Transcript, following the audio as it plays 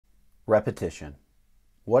Repetition.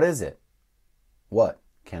 What is it? What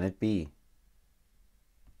can it be?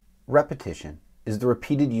 Repetition is the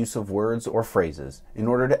repeated use of words or phrases in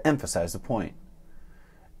order to emphasize a point.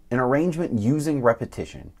 An arrangement using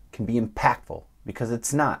repetition can be impactful because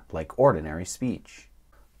it's not like ordinary speech.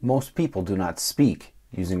 Most people do not speak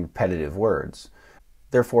using repetitive words,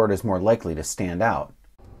 therefore it is more likely to stand out.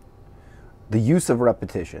 The use of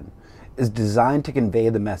repetition is designed to convey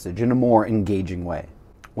the message in a more engaging way.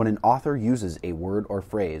 When an author uses a word or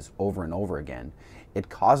phrase over and over again, it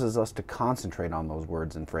causes us to concentrate on those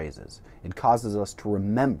words and phrases. It causes us to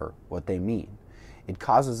remember what they mean. It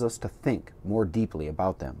causes us to think more deeply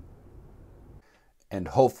about them. And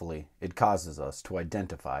hopefully, it causes us to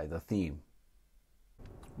identify the theme.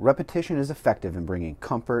 Repetition is effective in bringing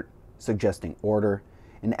comfort, suggesting order,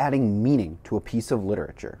 and adding meaning to a piece of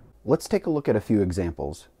literature. Let's take a look at a few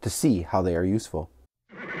examples to see how they are useful.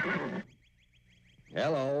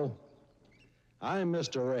 Hello, I'm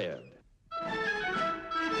Mr. Ed.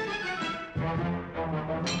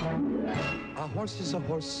 A horse is a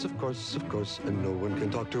horse, of course, and no one can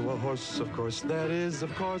talk to a horse, of course. That is,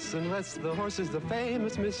 of course, unless the horse is the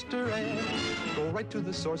famous Mr. Ed. Go right to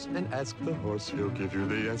the source and ask the horse. He'll give you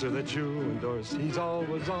the answer that you endorse. He's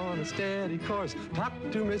always on a steady course. Talk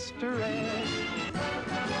to Mr. Ed.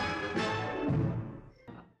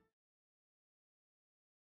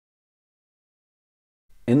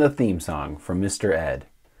 In the theme song from Mr. Ed,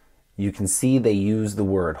 you can see they use the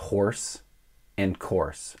word horse and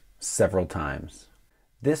course several times.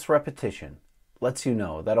 This repetition lets you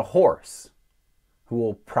know that a horse, who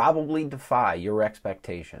will probably defy your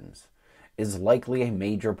expectations, is likely a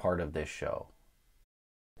major part of this show.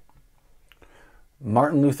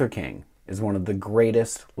 Martin Luther King is one of the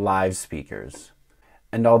greatest live speakers,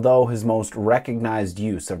 and although his most recognized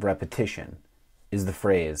use of repetition is the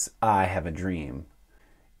phrase, "I have a dream,"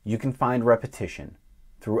 you can find repetition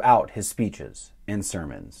throughout his speeches and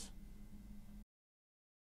sermons.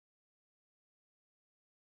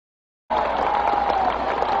 I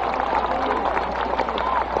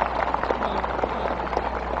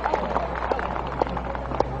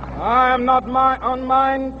am not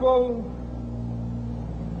unmindful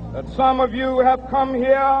that some of you have come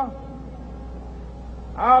here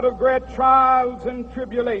out of great trials and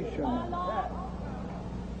tribulations.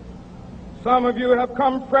 Some of you have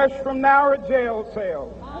come fresh from narrow jail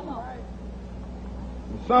cells.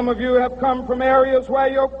 Some of you have come from areas where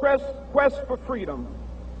your quest for freedom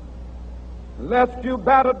left you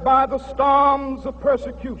battered by the storms of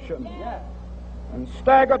persecution and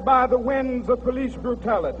staggered by the winds of police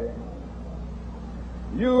brutality.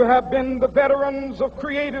 You have been the veterans of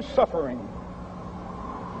creative suffering.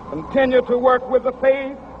 Continue to work with the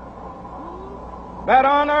faith that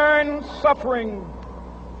unearned suffering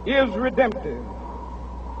is redemptive.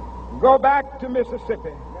 Go back to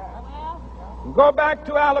Mississippi. Go back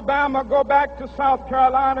to Alabama. Go back to South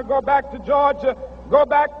Carolina. Go back to Georgia. Go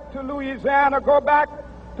back to Louisiana. Go back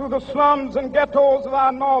to the slums and ghettos of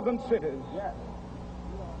our northern cities.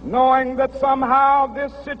 Knowing that somehow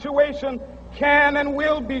this situation can and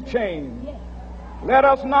will be changed. Let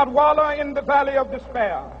us not wallow in the valley of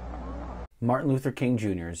despair. Martin Luther King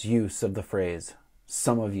Jr.'s use of the phrase,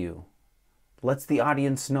 "some of you," lets the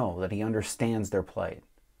audience know that he understands their plight,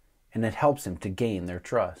 and it helps him to gain their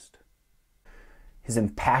trust. His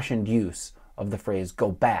impassioned use of the phrase,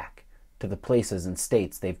 "go back" to the places and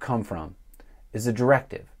states they've come from is a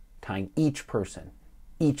directive tying each person,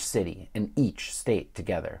 each city, and each state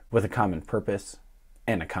together with a common purpose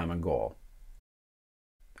and a common goal.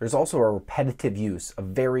 There's also a repetitive use of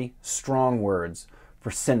very strong words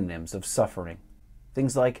for synonyms of suffering.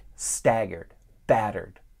 Things like staggered,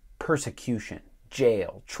 battered, persecution,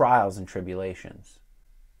 jail, trials, and tribulations.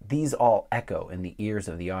 These all echo in the ears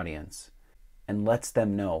of the audience and lets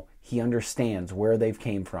them know he understands where they've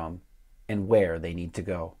came from and where they need to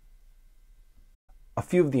go. A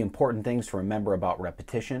few of the important things to remember about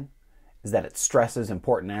repetition is that it stresses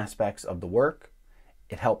important aspects of the work,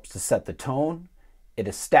 it helps to set the tone, it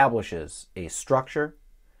establishes a structure,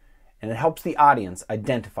 and it helps the audience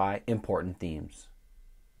identify important themes.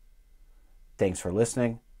 Thanks for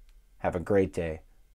listening. Have a great day.